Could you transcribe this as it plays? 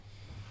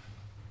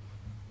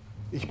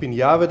Ich bin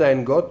Jahwe,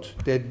 dein Gott,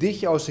 der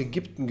dich aus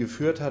Ägypten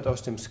geführt hat,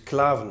 aus dem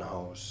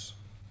Sklavenhaus.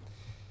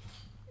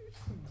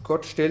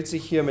 Gott stellt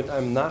sich hier mit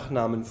einem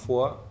Nachnamen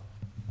vor,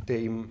 der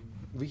ihm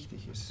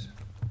wichtig ist.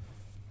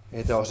 Er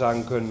hätte auch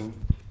sagen können,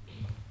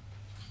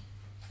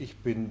 ich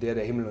bin der,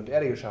 der Himmel und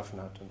Erde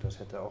geschaffen hat, und das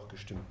hätte auch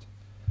gestimmt.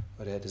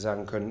 Oder er hätte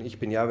sagen können, ich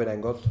bin Jahwe,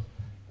 dein Gott,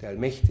 der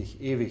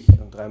allmächtig, ewig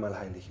und dreimal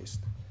heilig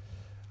ist.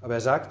 Aber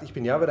er sagt, ich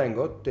bin Jahwe, dein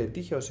Gott, der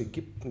dich aus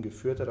Ägypten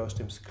geführt hat, aus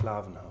dem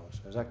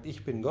Sklavenhaus. Er sagt,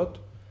 ich bin Gott,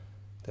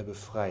 der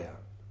Befreier.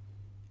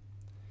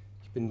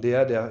 Ich bin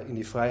der, der in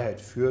die Freiheit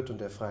führt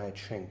und der Freiheit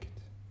schenkt.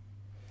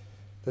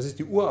 Das ist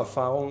die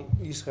Urerfahrung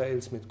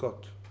Israels mit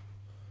Gott,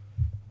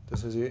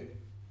 dass er sie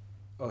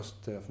aus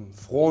dem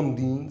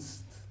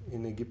Frondienst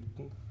in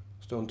Ägypten,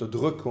 aus der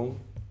Unterdrückung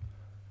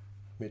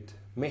mit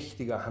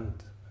mächtiger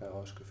Hand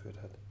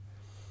herausgeführt hat.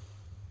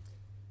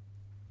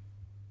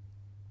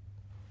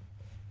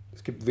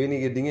 Es gibt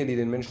wenige Dinge, die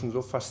den Menschen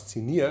so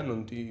faszinieren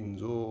und die ihn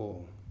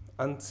so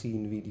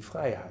anziehen wie die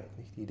Freiheit,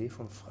 nicht die Idee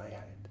von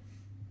Freiheit.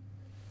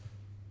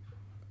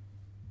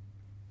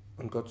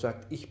 Und Gott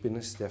sagt, ich bin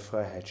es, der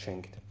Freiheit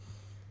schenkt.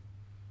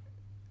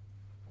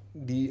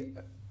 Die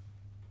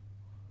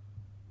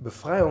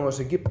Befreiung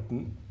aus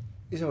Ägypten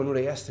ist aber nur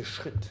der erste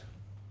Schritt.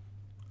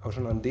 Aber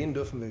schon an den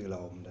dürfen wir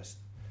glauben, dass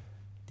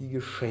die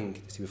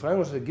geschenkt ist. Die Befreiung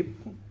aus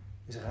Ägypten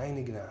ist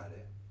reine Gnade.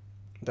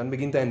 Und dann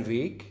beginnt ein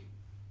Weg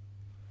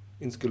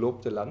ins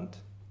gelobte Land,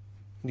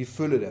 in die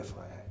Fülle der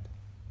Freiheit.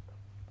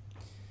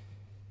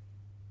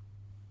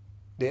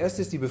 Der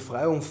erste ist die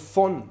Befreiung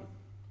von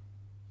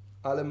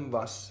allem,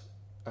 was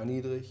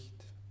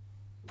erniedrigt,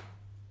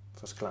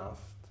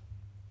 versklavt,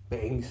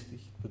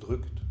 beängstigt,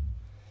 bedrückt.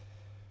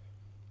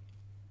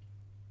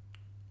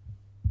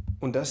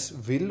 Und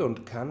das will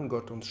und kann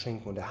Gott uns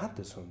schenken. Und er hat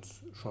es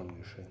uns schon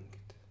geschenkt.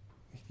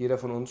 Nicht jeder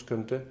von uns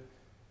könnte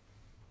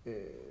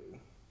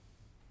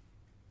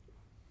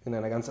in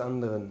einer ganz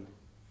anderen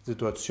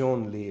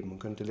Situation leben und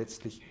könnte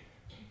letztlich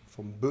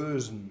vom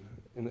Bösen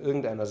in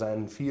irgendeiner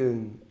seinen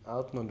vielen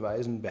Arten und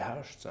Weisen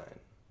beherrscht sein.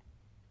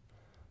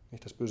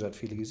 Nicht, das Böse hat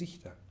viele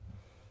Gesichter.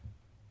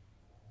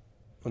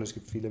 Und es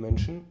gibt viele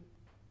Menschen,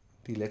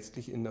 die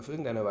letztlich auf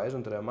irgendeine Weise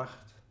unter der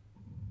Macht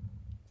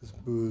des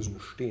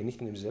Bösen stehen.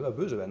 Nicht indem sie selber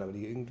böse werden, aber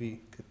die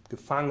irgendwie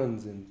gefangen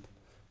sind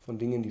von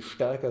Dingen, die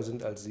stärker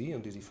sind als sie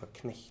und die sie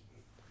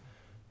verknechten,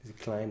 die sie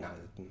klein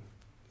halten,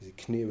 die sie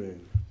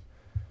knebeln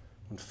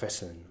und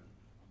fesseln.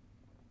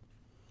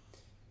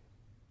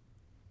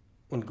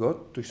 Und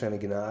Gott, durch seine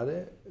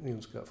Gnade, die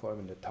uns vor allem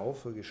in der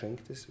Taufe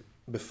geschenkt ist,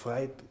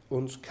 befreit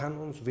uns, kann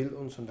uns, will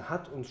uns und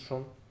hat uns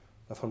schon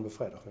davon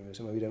befreit, auch wenn wir es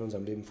immer wieder in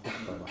unserem Leben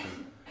fruchtbar machen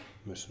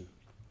müssen.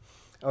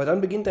 Aber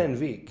dann beginnt ein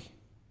Weg,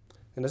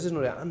 denn das ist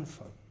nur der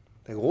Anfang,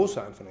 der große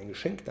Anfang, ein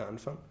geschenkter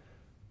Anfang,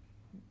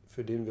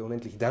 für den wir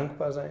unendlich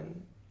dankbar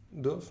sein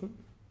dürfen,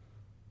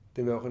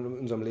 den wir auch in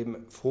unserem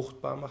Leben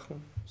fruchtbar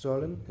machen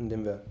sollen,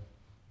 indem wir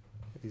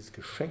dieses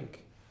Geschenk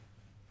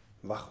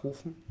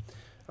wachrufen.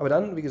 Aber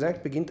dann, wie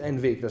gesagt, beginnt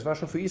ein Weg. Das war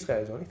schon für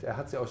Israel so, nicht? Er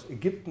hat sie aus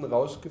Ägypten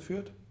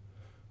rausgeführt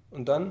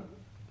und dann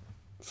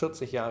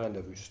 40 Jahre in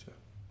der Wüste.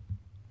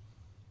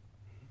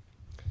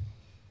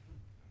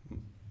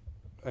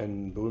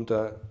 Ein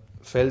berühmter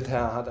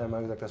Feldherr hat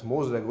einmal gesagt, dass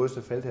Mose der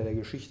größte Feldherr der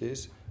Geschichte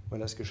ist,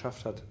 weil er es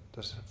geschafft hat,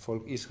 das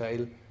Volk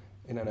Israel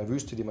in einer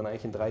Wüste, die man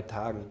eigentlich in 3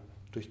 Tagen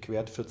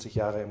durchquert, 40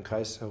 Jahre im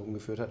Kreis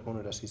herumgeführt hat,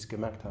 ohne dass sie es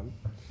gemerkt haben.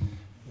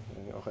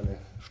 Auch eine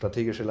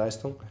strategische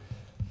Leistung.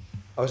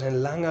 Aber es ist ein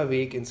langer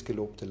Weg ins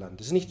gelobte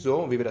Land. Es ist nicht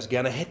so, wie wir das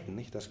gerne hätten,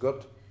 nicht, dass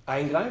Gott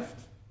eingreift,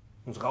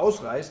 uns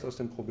rausreißt aus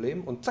dem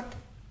Problem und zack,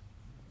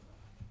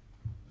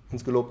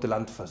 ins gelobte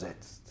Land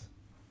versetzt,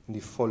 in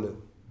die volle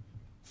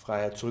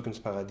Freiheit, zurück ins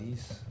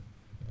Paradies.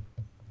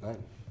 Nein,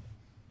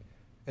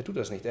 er tut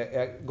das nicht.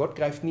 Gott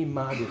greift nie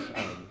magisch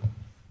ein,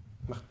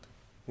 macht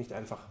nicht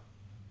einfach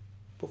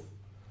puff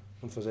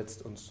und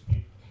versetzt uns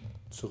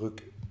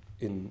zurück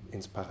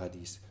ins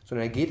Paradies,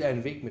 sondern er geht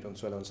einen Weg mit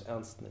uns, weil er uns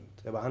ernst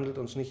nimmt. Er behandelt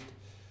uns nicht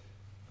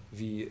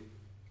wie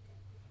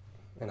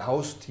ein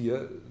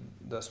Haustier,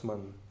 das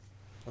man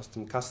aus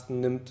dem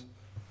Kasten nimmt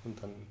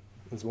und dann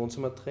ins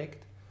Wohnzimmer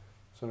trägt,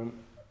 sondern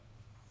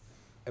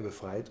er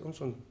befreit uns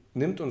und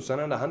nimmt uns dann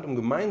an der Hand, um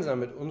gemeinsam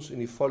mit uns in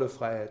die volle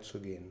Freiheit zu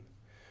gehen.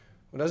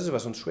 Und das ist,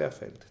 was uns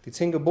schwerfällt. Die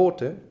 10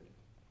 Gebote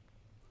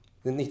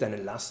sind nicht eine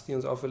Last, die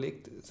uns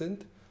auferlegt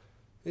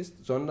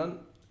ist, sondern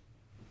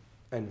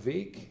ein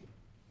Weg,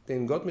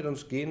 den Gott mit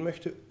uns gehen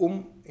möchte,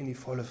 um in die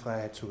volle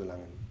Freiheit zu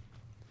gelangen.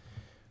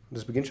 Und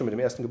das beginnt schon mit dem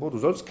ersten Gebot. Du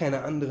sollst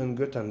keine anderen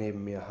Götter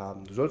neben mir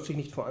haben. Du sollst dich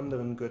nicht vor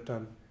anderen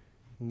Göttern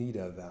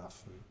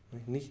niederwerfen.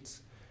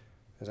 Nichts,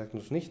 er sagt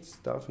uns, nichts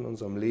darf in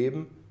unserem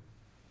Leben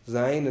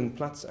seinen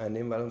Platz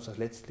einnehmen, weil uns das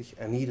letztlich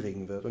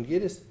erniedrigen wird. Und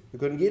wir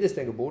können jedes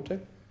der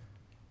Gebote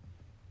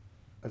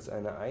als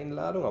eine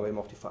Einladung, aber eben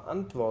auch die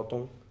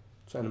Verantwortung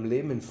zu einem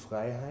Leben in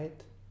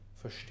Freiheit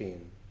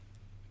verstehen.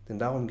 Denn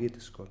darum geht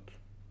es Gott.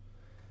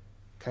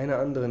 Keine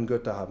anderen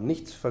Götter haben,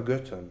 nichts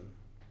vergöttern.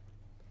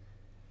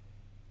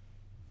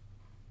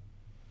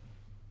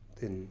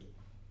 Den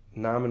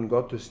Namen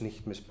Gottes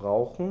nicht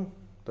missbrauchen,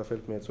 da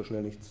fällt mir jetzt so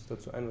schnell nichts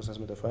dazu ein, was das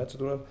mit der Freiheit zu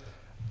tun hat.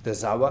 Der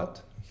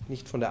Sabbat,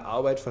 nicht von der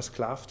Arbeit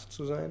versklavt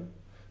zu sein.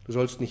 Du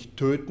sollst nicht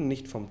töten,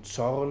 nicht vom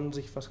Zorn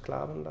sich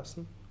versklaven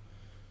lassen.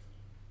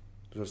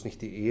 Du sollst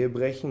nicht die Ehe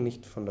brechen,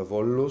 nicht von der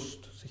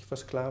Wollust sich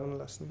versklaven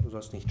lassen. Du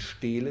sollst nicht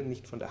stehlen,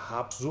 nicht von der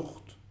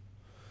Habsucht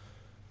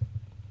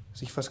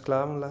sich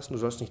versklaven lassen. Du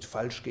sollst nicht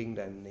falsch gegen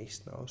deinen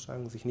Nächsten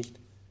aussagen, sich nicht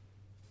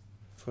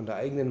von der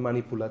eigenen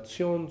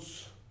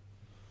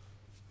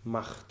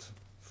Manipulationsmacht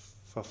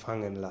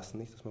verfangen lassen.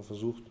 Nicht, dass man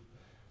versucht,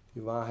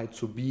 die Wahrheit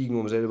zu biegen,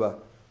 um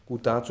selber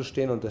gut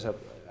dazustehen und deshalb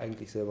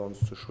eigentlich selber uns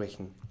zu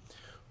schwächen.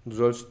 Und du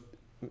sollst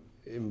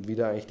eben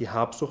wieder eigentlich die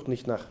Habsucht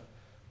nicht nach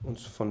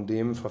uns von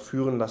dem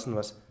verführen lassen,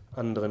 was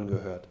anderen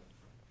gehört.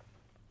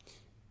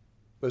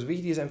 Was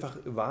wichtig ist, einfach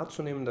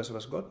wahrzunehmen, dass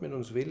was Gott mit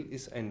uns will,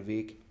 ist ein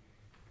Weg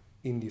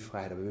in die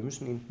Freiheit. Aber wir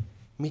müssen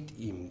mit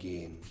ihm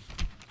gehen.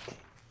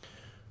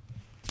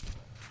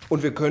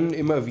 Und wir können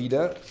immer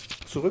wieder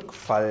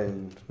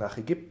zurückfallen nach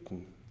Ägypten.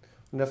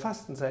 Und in der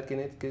Fastenzeit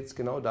geht es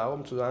genau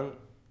darum zu sagen,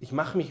 ich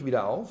mache mich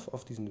wieder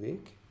auf diesen Weg.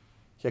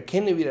 Ich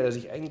erkenne wieder, dass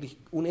ich eigentlich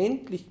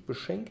unendlich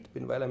beschenkt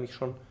bin, weil er mich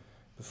schon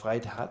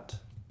befreit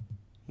hat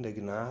in der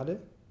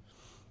Gnade.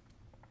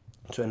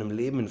 Zu einem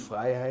Leben in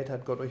Freiheit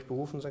hat Gott euch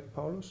berufen, sagt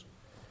Paulus.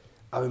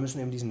 Aber wir müssen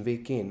eben diesen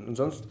Weg gehen. Und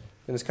sonst,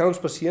 denn es kann uns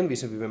passieren,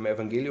 wie wir im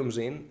Evangelium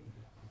sehen,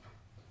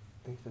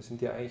 das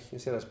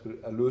ist ja das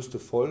erlöste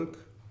Volk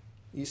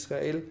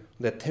Israel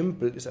und der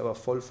Tempel ist aber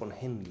voll von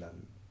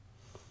Händlern.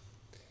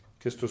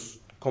 Christus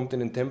kommt in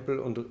den Tempel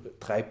und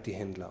treibt die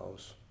Händler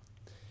aus.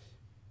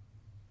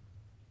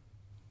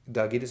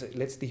 Da geht es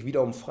letztlich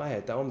wieder um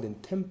Freiheit, darum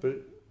den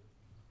Tempel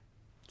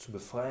zu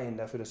befreien,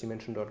 dafür, dass die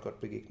Menschen dort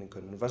Gott begegnen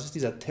können. Und was ist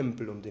dieser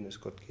Tempel, um den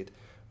es Gott geht?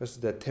 Was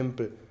ist der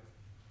Tempel,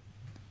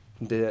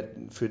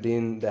 für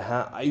den der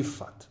Herr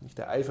eifert? Nicht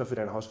der Eifer für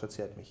dein Haus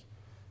verzehrt mich.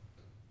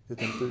 Der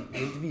Tempel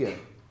sind wir.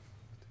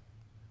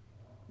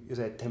 Ihr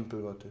seid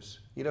Tempel Gottes.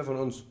 Jeder von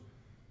uns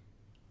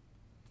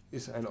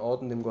ist ein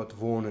Ort, in dem Gott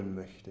wohnen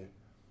möchte.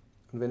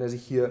 Und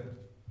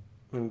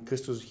wenn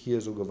Christus sich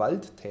hier so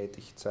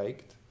gewalttätig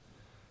zeigt,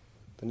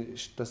 dann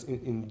ist das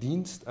im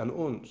Dienst an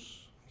uns.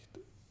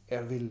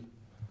 Er will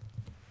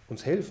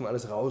uns helfen,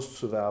 alles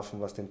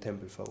rauszuwerfen, was den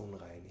Tempel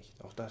verunreinigt.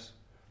 Auch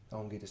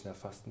darum geht es in der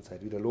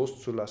Fastenzeit, wieder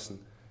loszulassen,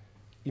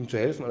 ihm zu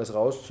helfen, alles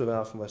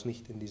rauszuwerfen, was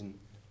nicht in diesen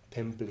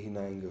Tempel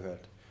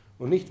hineingehört.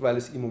 Und nicht, weil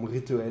es ihm um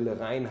rituelle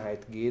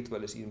Reinheit geht,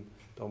 weil es ihm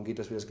darum geht,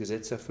 dass wir das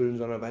Gesetz erfüllen,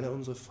 sondern weil er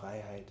unsere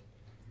Freiheit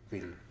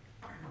will.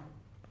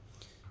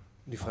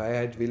 Und die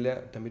Freiheit will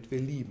er, damit wir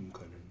lieben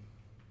können.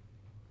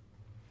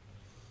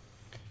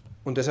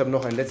 Und deshalb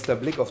noch ein letzter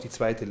Blick auf die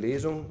zweite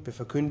Lesung. Wir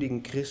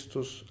verkündigen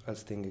Christus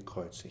als den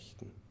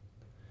Gekreuzigten.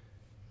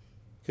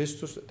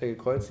 Christus, der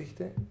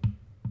Gekreuzigte,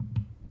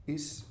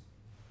 ist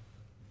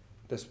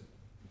das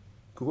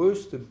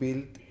größte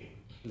Bild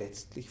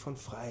letztlich von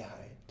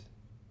Freiheit.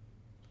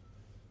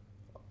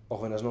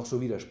 Auch wenn das noch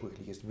so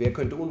widersprüchlich ist. Wer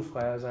könnte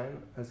unfreier sein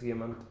als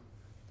jemand,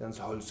 der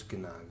ans Holz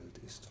genagelt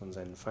ist, von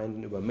seinen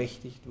Feinden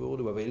übermächtigt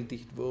wurde,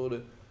 überwältigt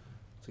wurde,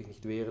 sich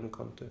nicht wehren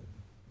konnte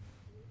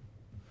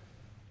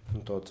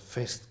und dort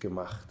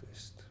festgemacht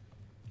ist.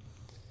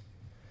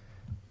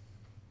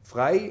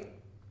 Frei,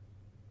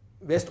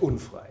 wer ist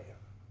unfrei?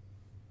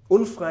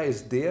 Unfrei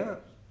ist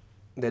der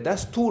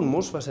das tun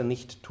muss, was er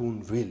nicht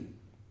tun will.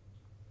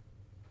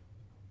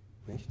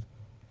 Nicht?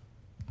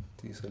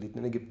 Die Israeliten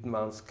in Ägypten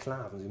waren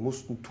Sklaven. Sie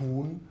mussten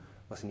tun,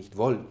 was sie nicht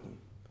wollten.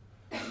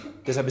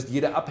 Deshalb ist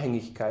jede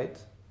Abhängigkeit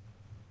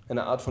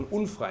eine Art von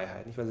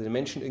Unfreiheit. Nicht? Weil sie den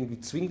Menschen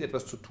irgendwie zwingt,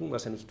 etwas zu tun,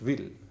 was er nicht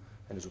will.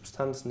 Eine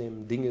Substanz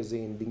nehmen, Dinge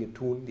sehen, Dinge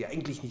tun, die er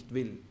eigentlich nicht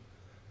will.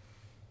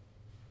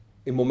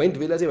 Im Moment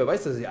will er sie, aber er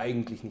weiß, dass er sie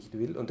eigentlich nicht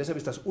will. Und deshalb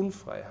ist das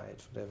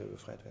Unfreiheit, von der wir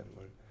befreit werden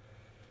wollen.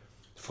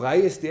 Frei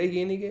ist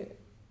derjenige,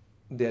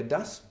 der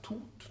das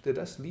tut, der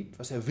das liebt,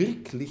 was er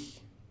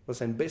wirklich, was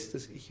sein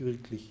bestes Ich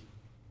wirklich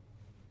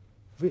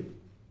will.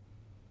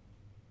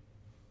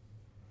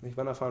 Nicht?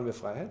 Wann erfahren wir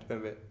Freiheit?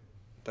 Wenn wir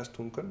das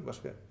tun können,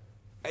 was wir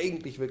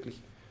eigentlich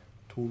wirklich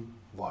tun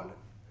wollen.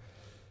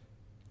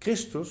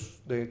 Christus,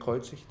 der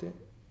Gekreuzigte,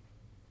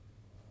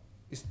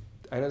 ist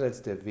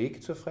einerseits der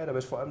Weg zur Freiheit, aber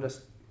ist vor allem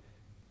das.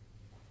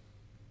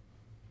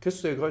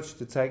 Christus, der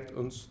Gekreuzigte, zeigt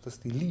uns, dass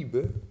die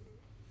Liebe,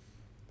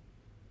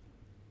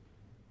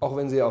 auch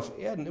wenn sie auf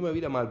Erden immer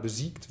wieder mal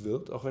besiegt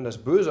wird, auch wenn das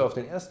Böse auf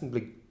den ersten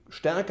Blick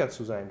stärker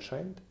zu sein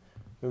scheint,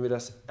 wenn wir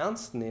das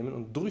ernst nehmen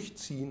und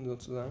durchziehen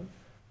sozusagen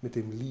mit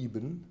dem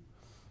Lieben,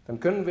 dann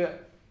können wir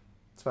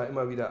zwar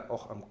immer wieder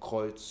auch am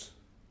Kreuz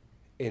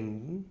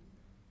enden,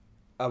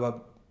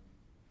 aber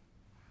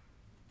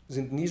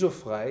sind nie so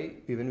frei,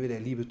 wie wenn wir der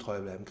Liebe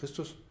treu bleiben.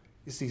 Christus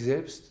ist sich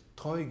selbst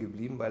treu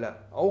geblieben, weil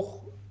er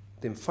auch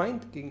dem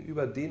Feind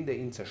gegenüber, den, der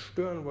ihn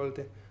zerstören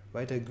wollte,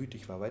 weiter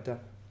gütig war, weiter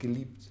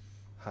geliebt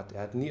hat.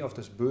 Er hat nie auf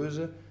das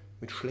Böse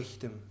mit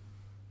Schlechtem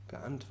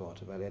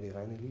geantwortet, weil er die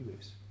reine Liebe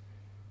ist.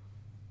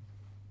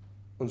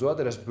 Und so hat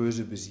er das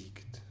Böse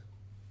besiegt.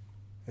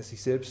 Er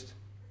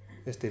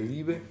ist der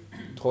Liebe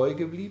treu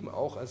geblieben,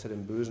 auch als er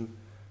dem Bösen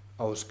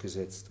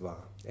ausgesetzt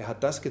war. Er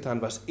hat das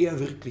getan, was er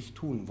wirklich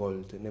tun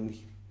wollte,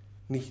 nämlich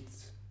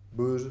nichts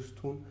Böses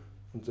tun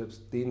und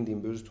selbst denen, die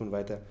ihm Böses tun,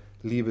 weiter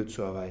Liebe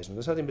zu erweisen.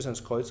 Das hat ihn bis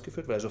ans Kreuz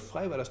geführt, weil er so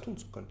frei war, das tun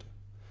zu konnte.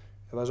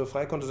 Er war so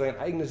frei, konnte sein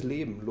eigenes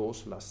Leben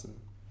loslassen.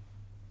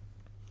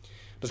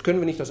 Das können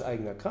wir nicht aus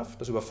eigener Kraft,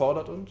 das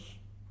überfordert uns.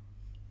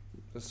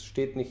 Das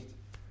steht nicht,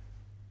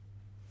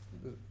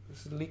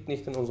 es liegt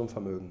nicht in unserem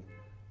Vermögen.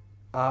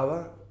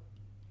 Aber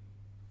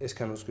es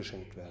kann uns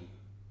geschenkt werden.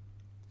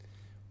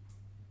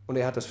 Und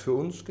er hat das für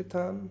uns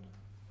getan.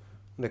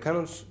 Und er kann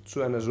uns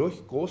zu einer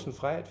solch großen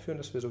Freiheit führen,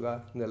 dass wir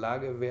sogar in der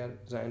Lage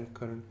sein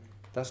können,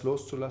 das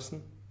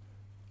loszulassen,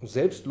 uns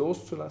selbst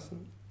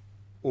loszulassen,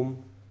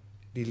 um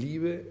die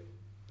Liebe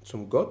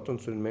zum Gott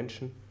und zu den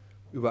Menschen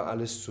über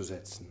alles zu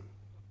setzen.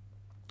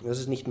 Das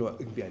ist nicht nur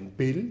irgendwie ein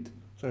Bild,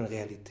 sondern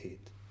Realität.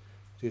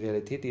 Die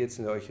Realität, die jetzt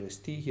in der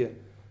Eucharistie hier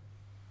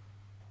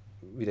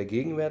wieder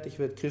gegenwärtig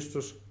wird,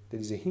 Christus, der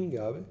diese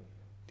Hingabe,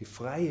 die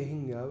freie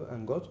Hingabe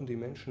an Gott und die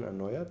Menschen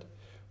erneuert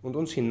und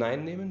uns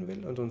hineinnehmen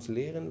will und uns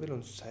lehren will,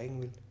 uns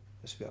zeigen will,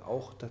 dass wir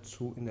auch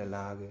dazu in der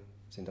Lage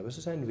sind. Aber es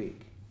ist ein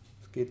Weg.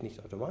 Es geht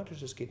nicht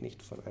automatisch, es geht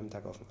nicht von einem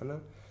Tag auf den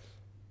anderen.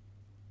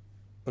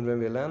 Und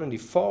wenn wir lernen, die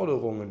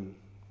Forderungen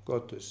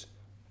Gottes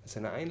als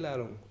eine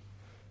Einladung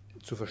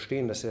zu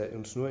verstehen, dass er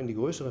uns nur in die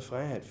größere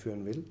Freiheit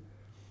führen will,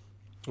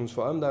 uns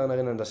vor allem daran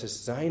erinnern, dass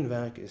es sein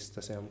Werk ist,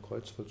 das er am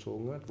Kreuz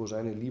vollzogen hat, wo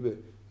seine Liebe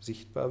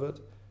sichtbar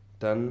wird,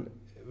 dann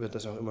wird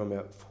das auch immer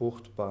mehr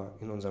fruchtbar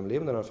in unserem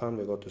Leben. Dann erfahren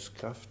wir Gottes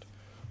Kraft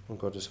und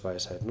Gottes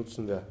Weisheit.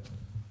 Nutzen wir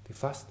die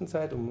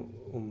Fastenzeit,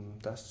 um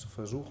das zu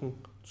versuchen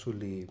zu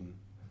leben.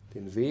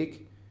 Den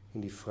Weg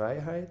in die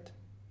Freiheit,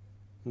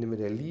 indem wir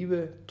der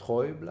Liebe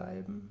treu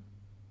bleiben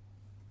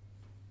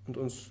und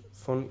uns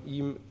von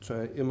ihm zu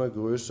einer immer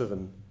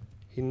größeren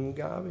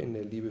Hingabe in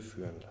der Liebe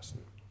führen lassen.